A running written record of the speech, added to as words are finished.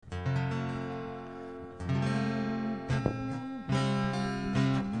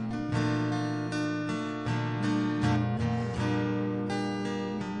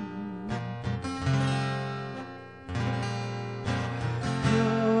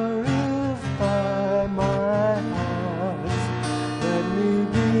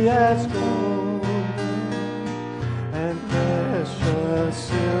as gold and precious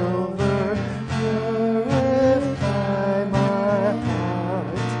silver. Purify my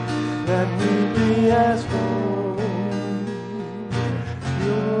heart. Let me be as gold,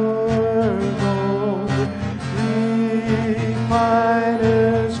 pure gold,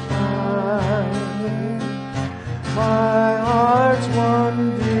 refiners fine. My heart's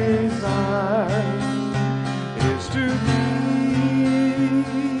one desire is to be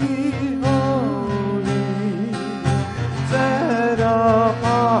holy, set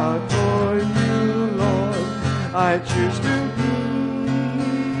apart for you, Lord. I choose to be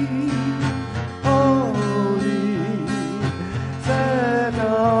holy, set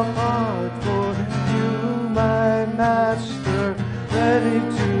apart for you, my Master, ready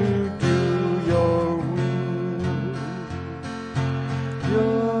to do your will.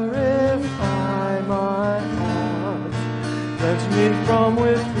 Purify my heart, cleanse me from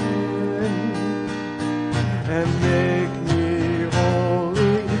within, and make me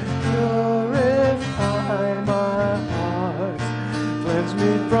holy. Purify my heart, cleanse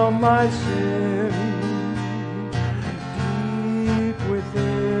me from my sin. Deep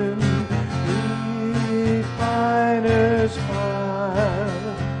within, refiner's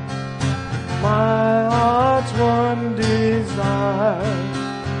fire. My heart's one desire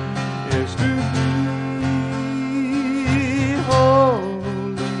is to be holy,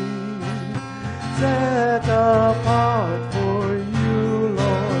 set apart for you,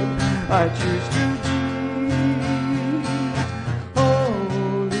 Lord. I choose to be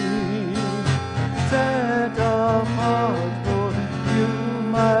holy, set apart for you,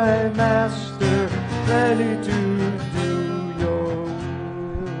 my Master, ready to do your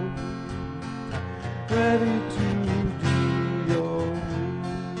will, ready to do your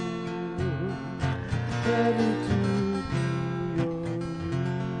will, ready to do your will.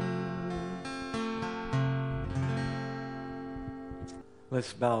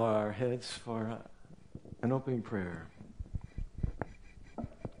 Let's bow our heads for an opening prayer.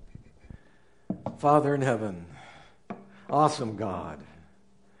 Father in heaven, awesome God,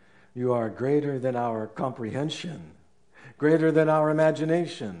 you are greater than our comprehension, greater than our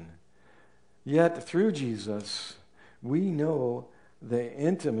imagination. Yet through Jesus, we know the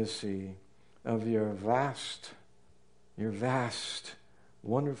intimacy of your vast,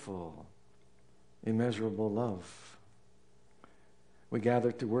 wonderful, immeasurable love. We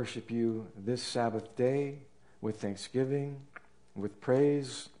gather to worship you this Sabbath day with thanksgiving, with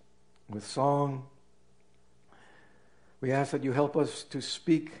praise, with song. We ask that you help us to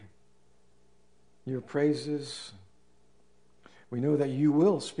speak your praises. We know that you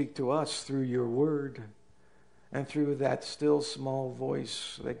will speak to us through your word and through that still small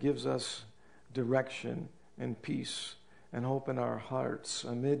voice that gives us direction and peace and hope in our hearts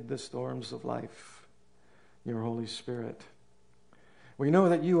amid the storms of life, your Holy Spirit. We know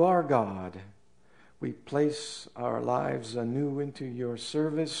that you are God. We place our lives anew into your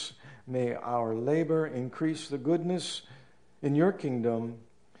service. May our labor increase the goodness in your kingdom.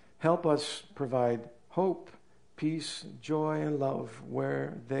 Help us provide hope, peace, joy, and love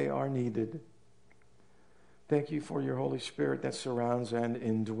where they are needed. Thank you for your Holy Spirit that surrounds and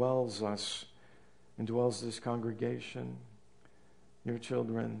indwells us, indwells this congregation, your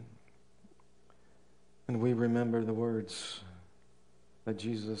children. And we remember the words that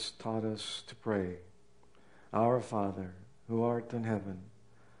Jesus taught us to pray. Our Father, who art in heaven,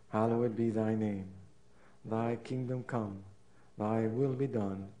 hallowed be thy name. Thy kingdom come, thy will be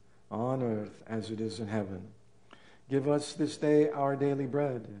done, on earth as it is in heaven. Give us this day our daily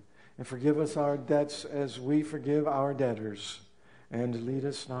bread, and forgive us our debts as we forgive our debtors. And lead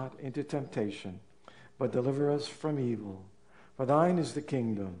us not into temptation, but deliver us from evil. For thine is the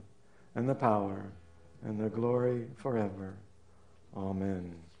kingdom, and the power, and the glory forever.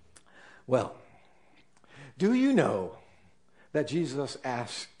 Amen. Well, do you know that Jesus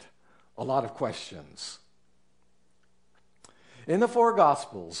asked a lot of questions? In the four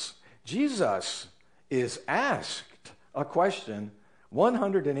Gospels, Jesus is asked a question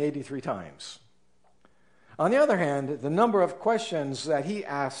 183 times. On the other hand, the number of questions that he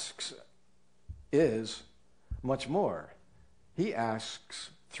asks is much more. He asks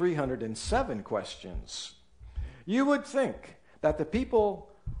 307 questions. You would think that the people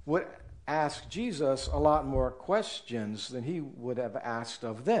would ask Jesus a lot more questions than he would have asked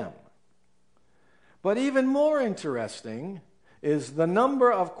of them. But even more interesting is the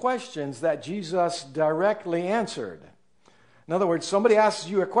number of questions that Jesus directly answered. In other words, somebody asks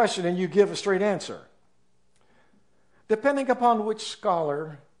you a question and you give a straight answer. Depending upon which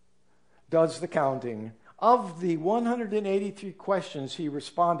scholar does the counting, Of the 183 questions he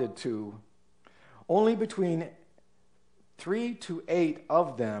responded to, only between 3 to 8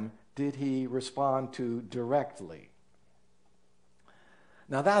 of them did he respond to directly.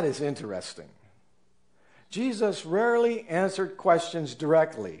 Now that is interesting. Jesus rarely answered questions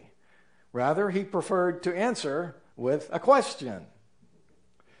directly. Rather, he preferred to answer with a question.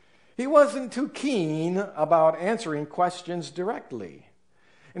 He wasn't too keen about answering questions directly.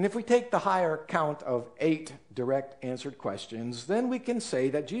 And if we take the higher count of 8 direct answered questions, then we can say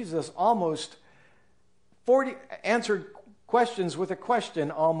that Jesus answered questions with a question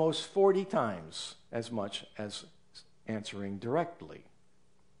almost 40 times as much as answering directly.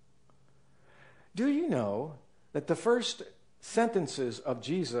 Do you know that the first sentences of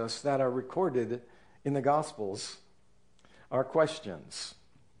Jesus that are recorded in the Gospels are questions?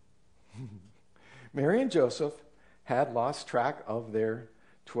 Mary and Joseph had lost track of their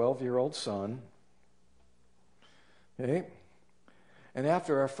 12-year-old son. Okay? And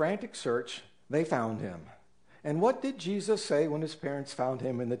after a frantic search, they found him. And what did Jesus say when his parents found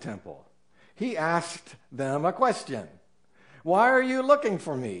him in the temple? He asked them a question. Why are you looking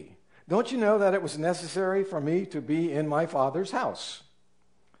for me? Don't you know that it was necessary for me to be in my Father's house?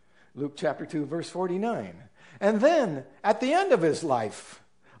 Luke chapter 2, verse 49. And then, at the end of his life,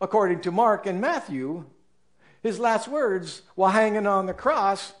 according to Mark and Matthew, his last words while hanging on the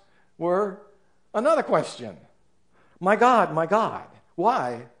cross were another question. My God,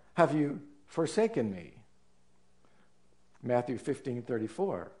 why have you forsaken me? Matthew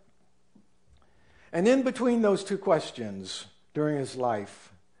 15:34. And in between those two questions during his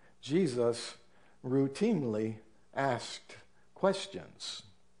life, Jesus routinely asked questions.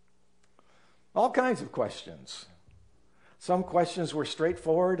 All kinds of questions. Some questions were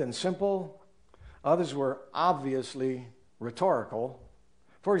straightforward and simple. Others were obviously rhetorical.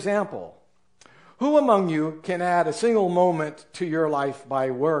 For example, who among you can add a single moment to your life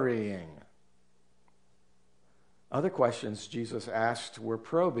by worrying? Other questions Jesus asked were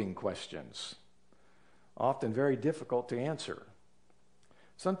probing questions, often very difficult to answer.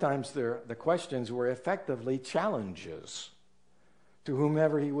 Sometimes the questions were effectively challenges to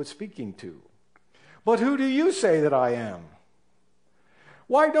whomever he was speaking to. But who do you say that I am?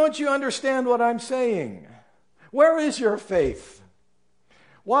 Why don't you understand what I'm saying? Where is your faith?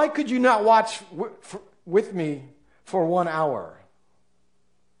 Why could you not watch with me for 1 hour?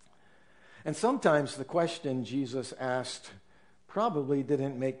 And sometimes the question Jesus asked probably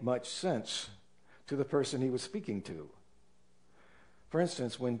didn't make much sense to the person he was speaking to. For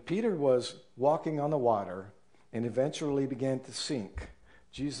instance, when Peter was walking on the water and eventually began to sink,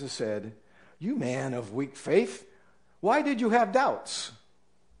 Jesus said, "You man of weak faith, why did you have doubts?"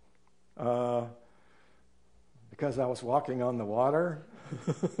 Because I was walking on the water.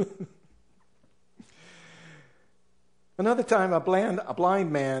 Another time, a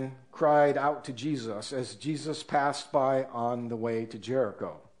blind man cried out to Jesus as Jesus passed by on the way to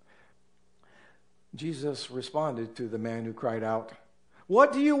Jericho. Jesus responded to the man who cried out,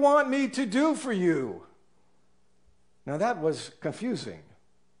 "What do you want me to do for you?" Now that was confusing.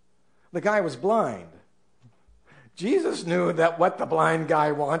 The guy was blind. Jesus knew that what the blind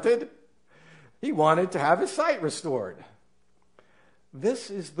guy wanted. He wanted to have his sight restored. This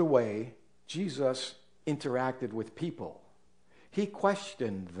is the way Jesus interacted with people. He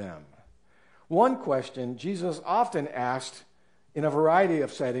questioned them. One question Jesus often asked in a variety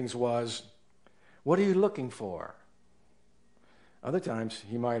of settings was, "What are you looking for?" Other times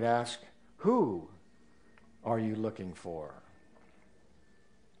he might ask, "Who are you looking for?"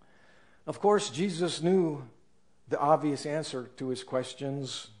 Of course, Jesus knew the obvious answer to his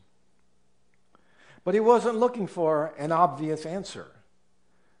questions, but he wasn't looking for an obvious answer.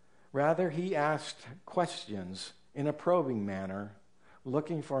 Rather, he asked questions in a probing manner,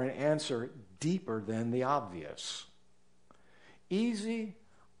 looking for an answer deeper than the obvious. Easy,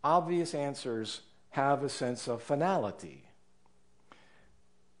 obvious answers have a sense of finality.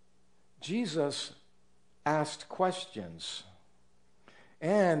 Jesus asked questions,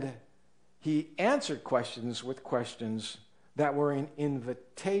 and he answered questions with questions that were an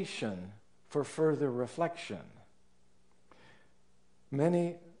invitation for further reflection.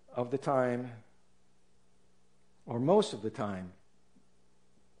 Many of the time, or most of the time,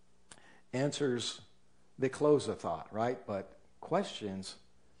 answers, they close a thought, right? But questions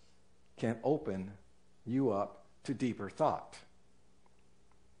can open you up to deeper thought.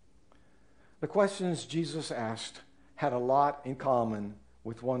 The questions Jesus asked had a lot in common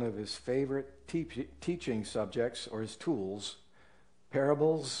with one of his favorite teaching subjects or his tools,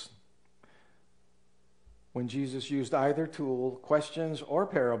 parables. When Jesus used either tool, questions or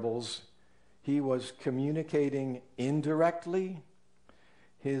parables, he was communicating indirectly,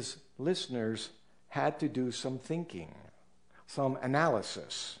 his listeners had to do some thinking, some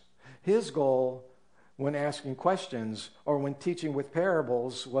analysis. His goal when asking questions or when teaching with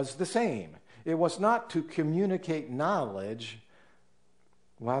parables was the same. It was not to communicate knowledge,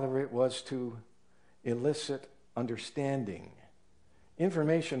 rather it was to elicit understanding.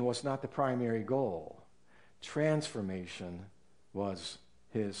 Information was not the primary goal. Transformation was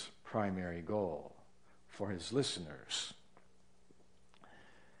his primary goal for his listeners.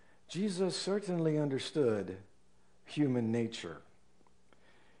 Jesus certainly understood human nature.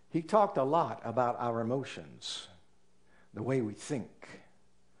 He talked a lot about our emotions, the way we think.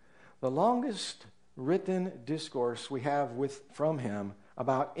 The longest written discourse we have from him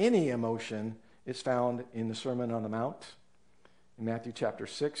about any emotion is found in the Sermon on the Mount, in Matthew chapter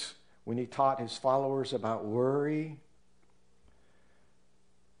 6, when he taught his followers about worry.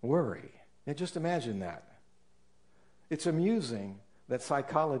 Worry. Now just imagine that. It's amusing that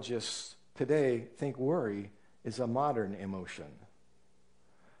psychologists today think worry is a modern emotion,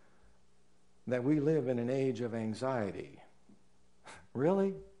 that we live in an age of anxiety.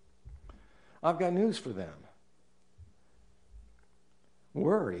 Really? I've got news for them.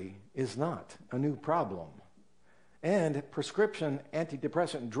 Worry is not a new problem, and prescription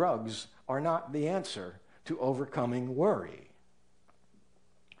antidepressant drugs are not the answer to overcoming worry.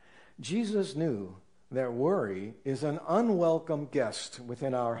 Jesus knew that worry is an unwelcome guest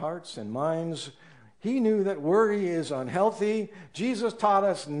within our hearts and minds. He knew that worry is unhealthy. Jesus taught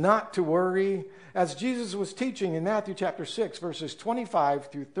us not to worry. As Jesus was teaching in Matthew chapter 6, verses 25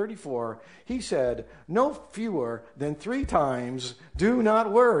 through 34, he said, "No fewer than 3 times, do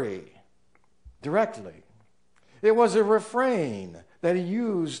not worry," directly. It was a refrain that he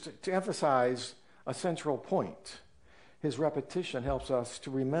used to emphasize a central point. His repetition helps us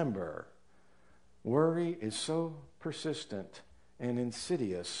to remember worry is so persistent and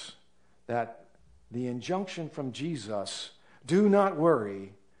insidious that the injunction from Jesus, "do not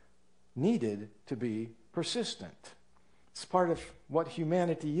worry," needed to be persistent. It's part of what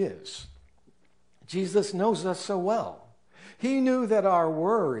humanity is. Jesus knows us so well. He knew that our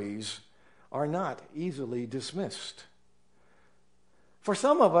worries are not easily dismissed. For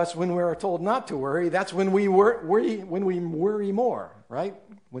some of us, when we're told not to worry, that's when we worry more, right?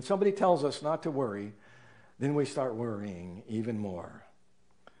 When somebody tells us not to worry, then we start worrying even more.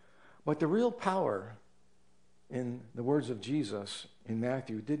 But the real power in the words of Jesus in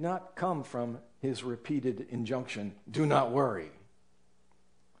Matthew did not come from his repeated injunction, "Do not worry."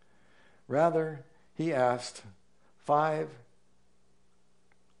 Rather, he asked 5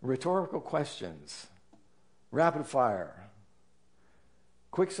 rhetorical questions, rapid fire,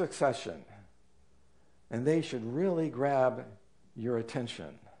 quick succession, and they should really grab your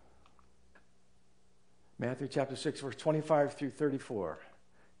attention. Matthew chapter 6, verse 25 through 34.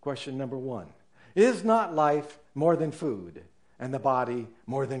 Question number 1. Is not life more than food, and the body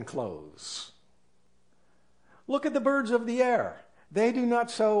more than clothes? Look at the birds of the air. They do not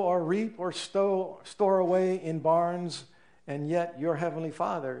sow or reap or store away in barns, and yet your heavenly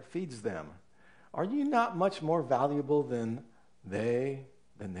Father feeds them. Are you not much more valuable than they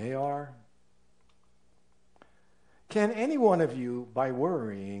are? Can any one of you, by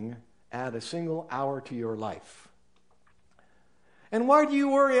worrying, add a single hour to your life? And why do you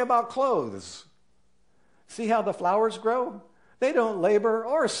worry about clothes? See how the flowers grow? They don't labor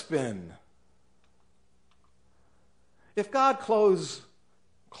or spin. If God clothes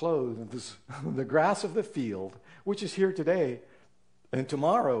the grass of the field, which is here today and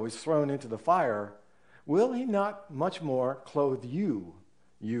tomorrow is thrown into the fire, will he not much more clothe you,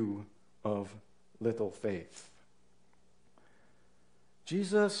 you of little faith?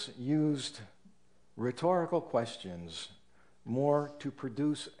 Jesus used rhetorical questions more to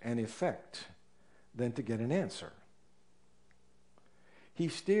produce an effect than to get an answer. He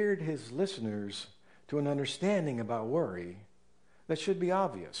steered his listeners to an understanding about worry that should be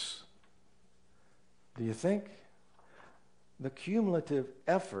obvious. Do you think? The cumulative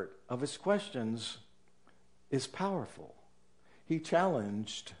effort of his questions is powerful. He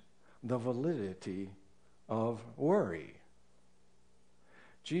challenged the validity of worry.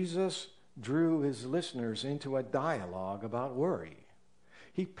 Jesus drew his listeners into a dialogue about worry.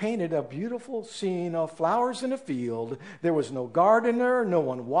 He painted a beautiful scene of flowers in a field. There was no gardener, no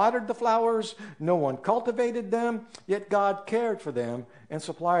one watered the flowers, no one cultivated them, yet God cared for them and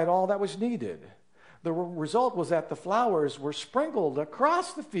supplied all that was needed. The result was that the flowers were sprinkled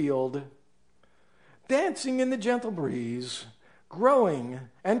across the field, dancing in the gentle breeze, growing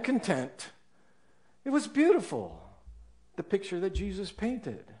and content. It was beautiful, the picture that Jesus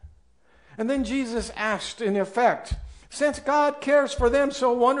painted. And then Jesus asked, in effect, since God cares for them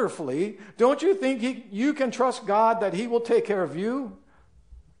so wonderfully, don't you think you can trust God that he will take care of you?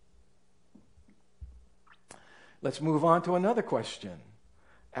 Let's move on to another question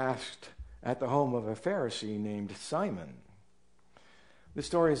asked at the home of a Pharisee named Simon. The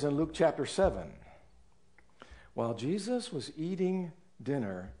story is in Luke chapter 7. While Jesus was eating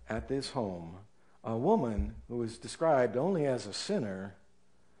dinner at this home, a woman who was described only as a sinner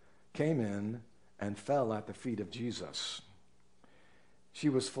came in and fell at the feet of Jesus. She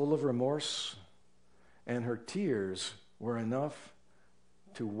was full of remorse, and her tears were enough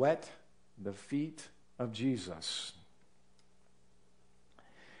to wet the feet of Jesus.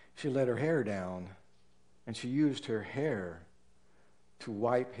 She let her hair down, and she used her hair to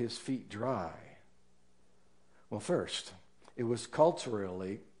wipe his feet dry. Well, first, it was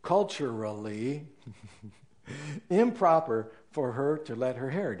culturally improper for her to let her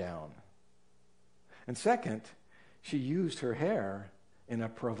hair down. And second, she used her hair in a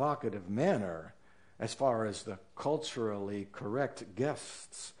provocative manner as far as the culturally correct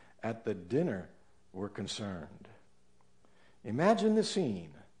guests at the dinner were concerned. Imagine the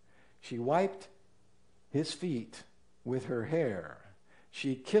scene. She wiped his feet with her hair.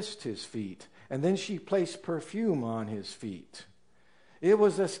 She kissed his feet, and then she placed perfume on his feet. It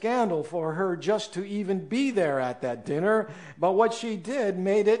was a scandal for her just to even be there at that dinner, but what she did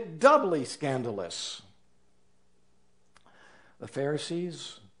made it doubly scandalous. The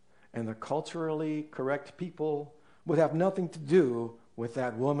Pharisees and the culturally correct people would have nothing to do with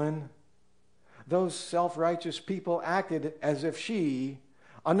that woman. Those self-righteous people acted as if she,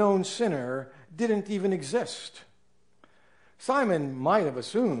 a known sinner, didn't even exist. Simon might have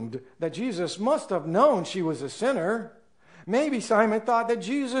assumed that Jesus must have known she was a sinner. Maybe Simon thought that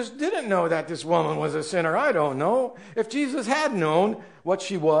Jesus didn't know that this woman was a sinner. I don't know. If Jesus had known what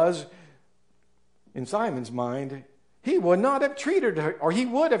she was, in Simon's mind, he would not have treated her, or he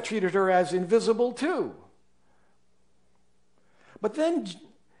would have treated her as invisible too. But then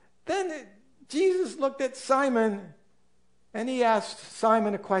Jesus looked at Simon and he asked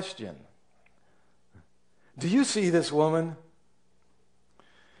Simon a question. Do you see this woman?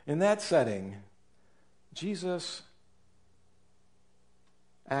 In that setting, Jesus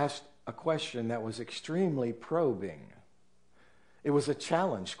asked a question that was extremely probing. It was a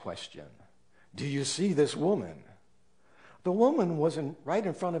challenge question. Do you see this woman? The woman wasn't right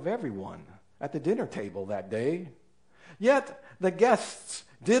in front of everyone at the dinner table that day. Yet the guests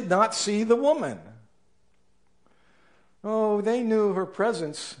did not see the woman. Oh, they knew her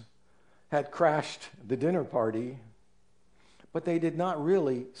presence had crashed the dinner party, but they did not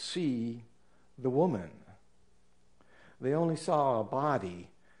really see the woman. They only saw a body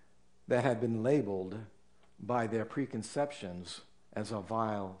that had been labeled by their preconceptions as a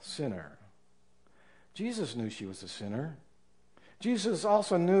vile sinner. Jesus knew she was a sinner. Jesus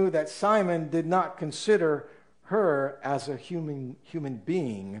also knew that Simon did not consider her as a human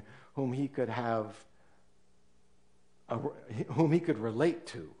being whom he could relate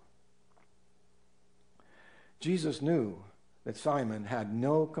to. Jesus knew that Simon had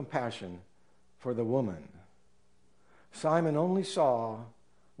no compassion for the woman. Simon only saw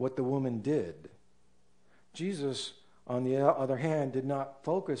what the woman did. Jesus, on the other hand, did not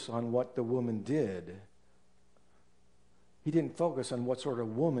focus on what the woman did. He didn't focus on what sort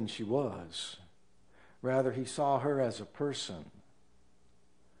of woman she was. Rather, he saw her as a person.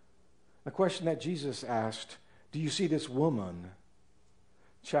 The question that Jesus asked, do you see this woman,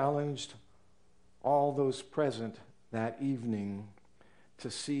 challenged all those present that evening to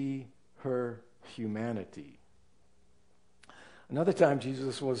see her humanity. Another time,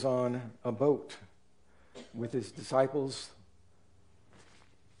 Jesus was on a boat with his disciples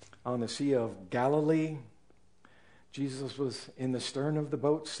on the Sea of Galilee. Jesus was in the stern of the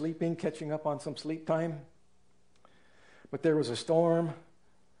boat sleeping, catching up on some sleep time. But there was a storm.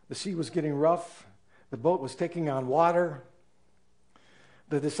 The sea was getting rough. The boat was taking on water.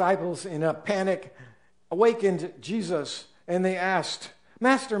 The disciples, in a panic, awakened Jesus, and they asked,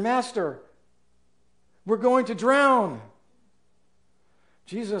 Master, Master, we're going to drown.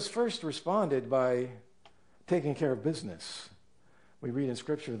 Jesus first responded by taking care of business. We read in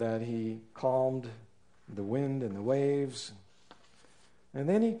Scripture that he calmed the wind and the waves. And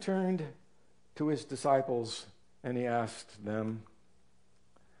then he turned to his disciples and he asked them,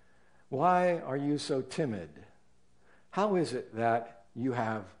 why are you so timid? How is it that you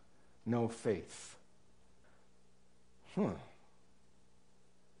have no faith?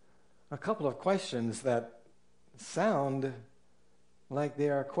 A couple of questions that sound like they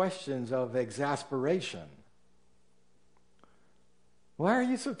are questions of exasperation. Why are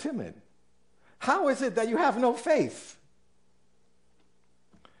you so timid? How is it that you have no faith?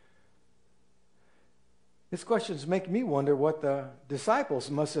 His questions make me wonder what the disciples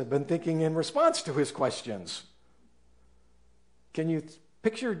must have been thinking in response to his questions. Can you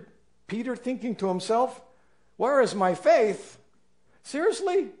picture Peter thinking to himself, where is my faith?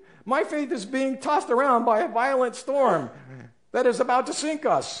 Seriously? My faith is being tossed around by a violent storm that is about to sink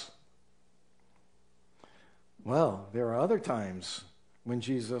us. Well, there are other times when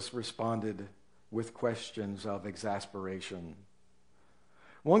Jesus responded with questions of exasperation.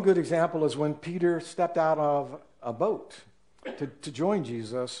 One good example is when Peter stepped out of a boat to join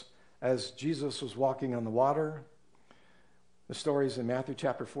Jesus as Jesus was walking on the water. The story is in Matthew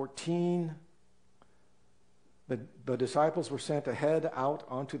chapter 14. The disciples were sent ahead out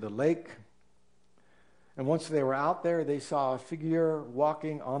onto the lake. And once they were out there, they saw a figure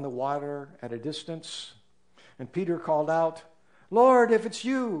walking on the water at a distance. And Peter called out, "Lord, if it's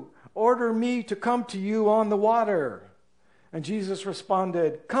you, order me to come to you on the water." And Jesus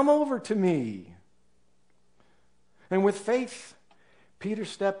responded, "Come over to me." And with faith, Peter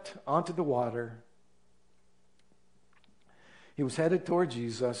stepped onto the water. He was headed toward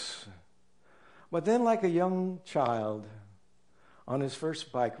Jesus. But then, like a young child on his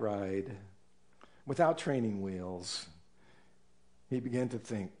first bike ride, without training wheels, he began to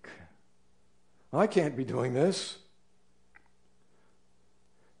think, I can't be doing this.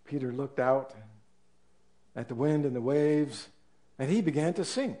 Peter looked out at the wind and the waves, and he began to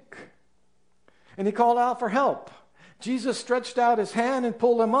sink. And he called out for help. Jesus stretched out his hand and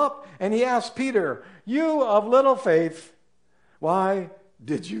pulled him up, and he asked Peter, "You of little faith, why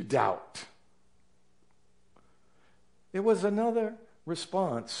did you doubt?" It was another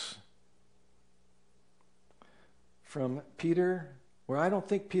response from Peter, where I don't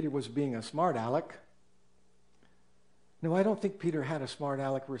think Peter was being a smart aleck. No, I don't think Peter had a smart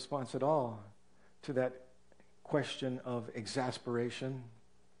aleck response at all to that question of exasperation.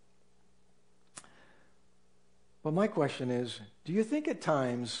 But my question is, do you think at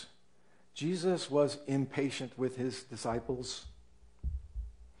times Jesus was impatient with his disciples?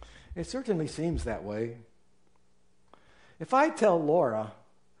 It certainly seems that way. If I tell Laura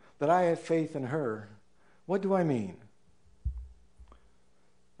that I have faith in her, what do I mean?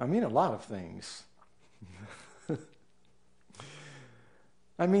 I mean a lot of things.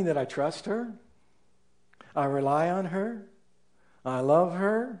 I mean that I trust her, I rely on her, I love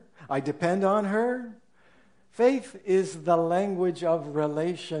her, I depend on her. Faith is the language of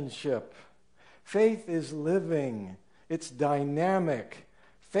relationship. Faith is living, it's dynamic.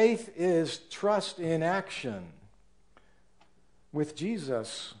 Faith is trust in action. With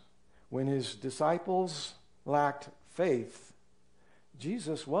Jesus, when his disciples lacked faith,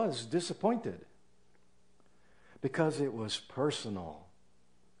 Jesus was disappointed because it was personal.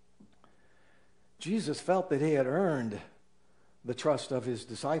 Jesus felt that he had earned the trust of his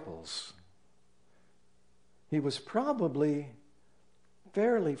disciples. He was probably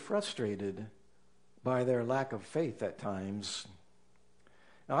fairly frustrated by their lack of faith at times.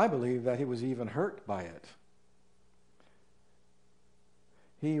 Now, I believe that he was even hurt by it.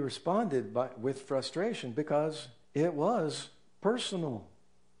 He responded with frustration because it was personal.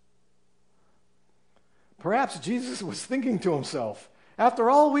 Perhaps Jesus was thinking to himself,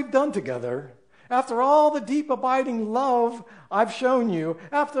 after all we've done together, after all the deep abiding love I've shown you,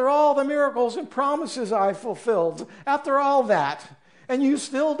 after all the miracles and promises I've fulfilled, after all that, and you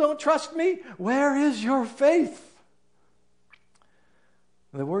still don't trust me? Where is your faith?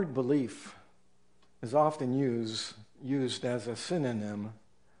 The word belief is often used as a synonym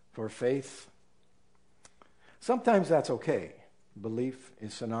for faith. Sometimes that's okay. Belief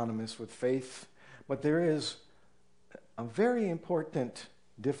is synonymous with faith, but there is a very important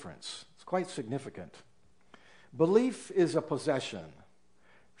difference. It's quite significant. Belief is a possession.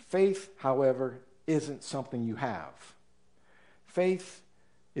 Faith, however, isn't something you have. Faith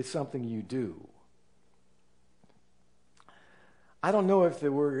is something you do. I don't know if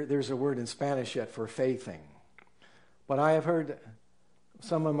there's a word in Spanish yet for faithing, but I have heard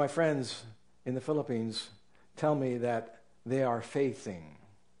some of my friends in the Philippines tell me that they are faithing.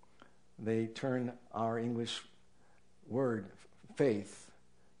 They turn our English word, faith,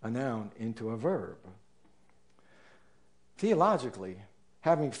 a noun, into a verb. Theologically,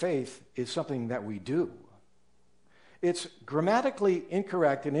 having faith is something that we do. It's grammatically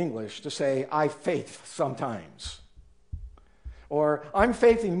incorrect in English to say, I faith sometimes. Or, I'm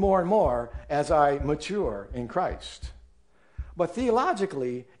faithing more and more as I mature in Christ. But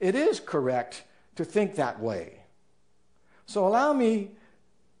theologically, it is correct to think that way. So allow me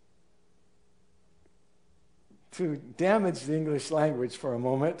to damage the English language for a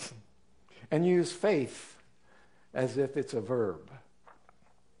moment and use faith as if it's a verb.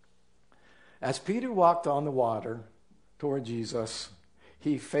 As Peter walked on the water toward Jesus,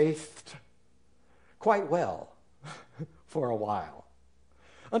 he faithed quite well for a while,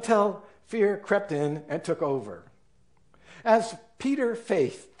 until fear crept in and took over. As Peter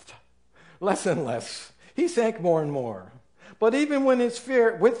faithed less and less, he sank more and more. But even with his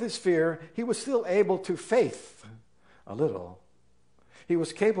fear, he was still able to faith a little. He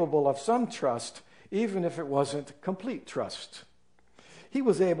was capable of some trust, even if it wasn't complete trust. He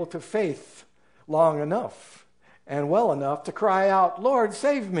was able to faith long enough and well enough to cry out, "Lord,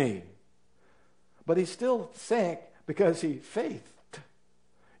 save me." But he still sank because he faithed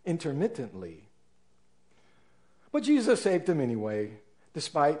intermittently. But Jesus saved him anyway,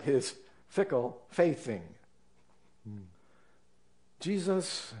 despite his fickle faithing.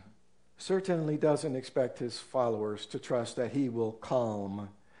 Jesus certainly doesn't expect his followers to trust that he will calm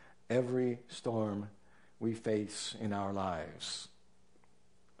every storm we face in our lives.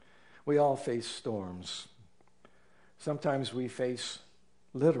 We all face storms. Sometimes we face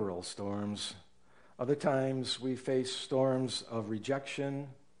literal storms. Other times we face storms of rejection,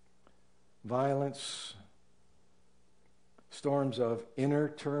 violence, storms of inner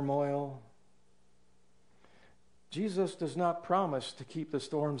turmoil. Jesus does not promise to keep the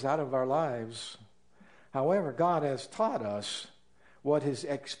storms out of our lives. However, God has taught us what his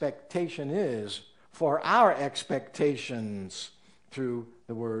expectation is for our expectations through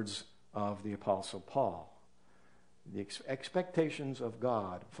the words of the Apostle Paul. The expectations of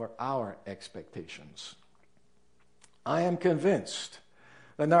God for our expectations. I am convinced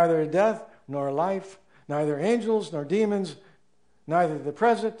that neither death nor life, neither angels nor demons, neither the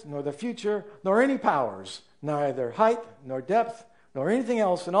present nor the future, nor any powers, neither height nor depth, nor anything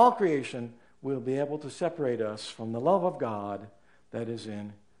else in all creation will be able to separate us from the love of God that is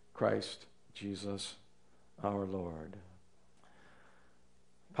in Christ Jesus our Lord.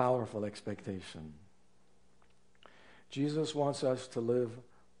 Powerful expectation. Jesus wants us to live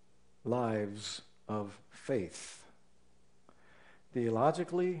lives of faith.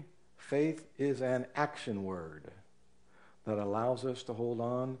 Theologically, faith is an action word that allows us to hold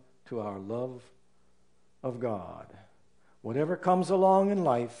on to our love of God. Whatever comes along in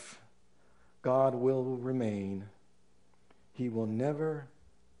life, God will remain. He will never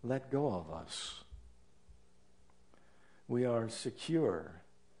let go of us. We are secure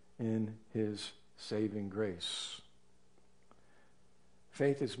in his saving grace.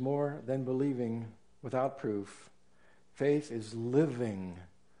 Faith is more than believing without proof. Faith is living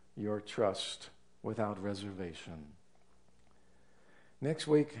your trust without reservation. Next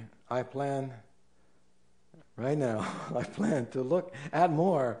week, I plan to look at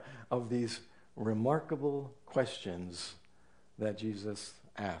more of these remarkable questions that Jesus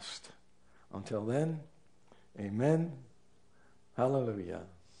asked. Until then, amen. Hallelujah.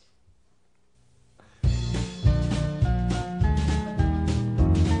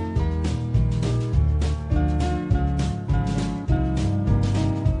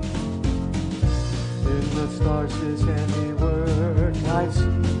 Stars his handiwork I see.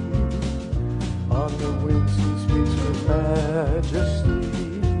 On the winds he speaks with majesty.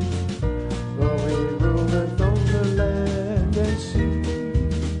 Though he ruleth over land and sea,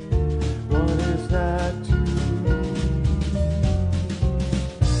 what is that to me?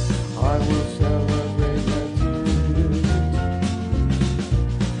 I will celebrate nativity,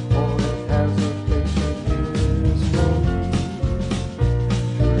 for it has a place in history.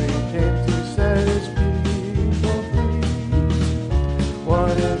 For he came to set his people.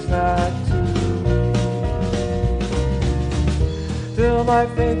 What is that to me? Till by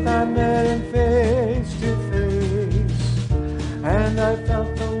faith I met him face to face, and I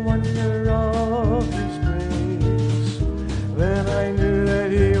felt the wonder of his grace. Then I knew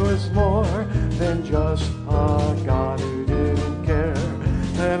that he was more than just a God who didn't care,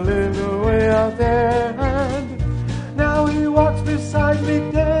 that lived away out there, and now he walks beside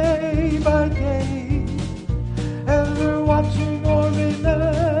me day by day, ever watching o'er me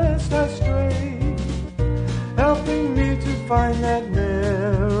lest I stray, helping me to find that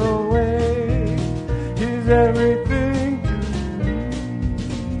narrow way. He's everything to me.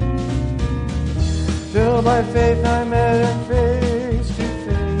 Till by faith I met him face to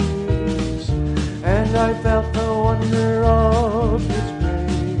face, and I felt the wonder of his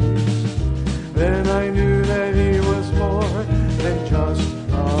grace. Then I knew that he was more than just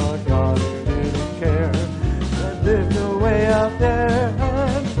a God who didn't care, that lived away out there,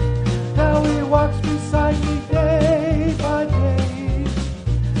 and now he walks beside me day by day,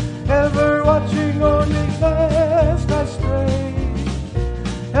 ever watching only lest I stray,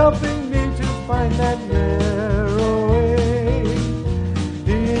 helping me to find that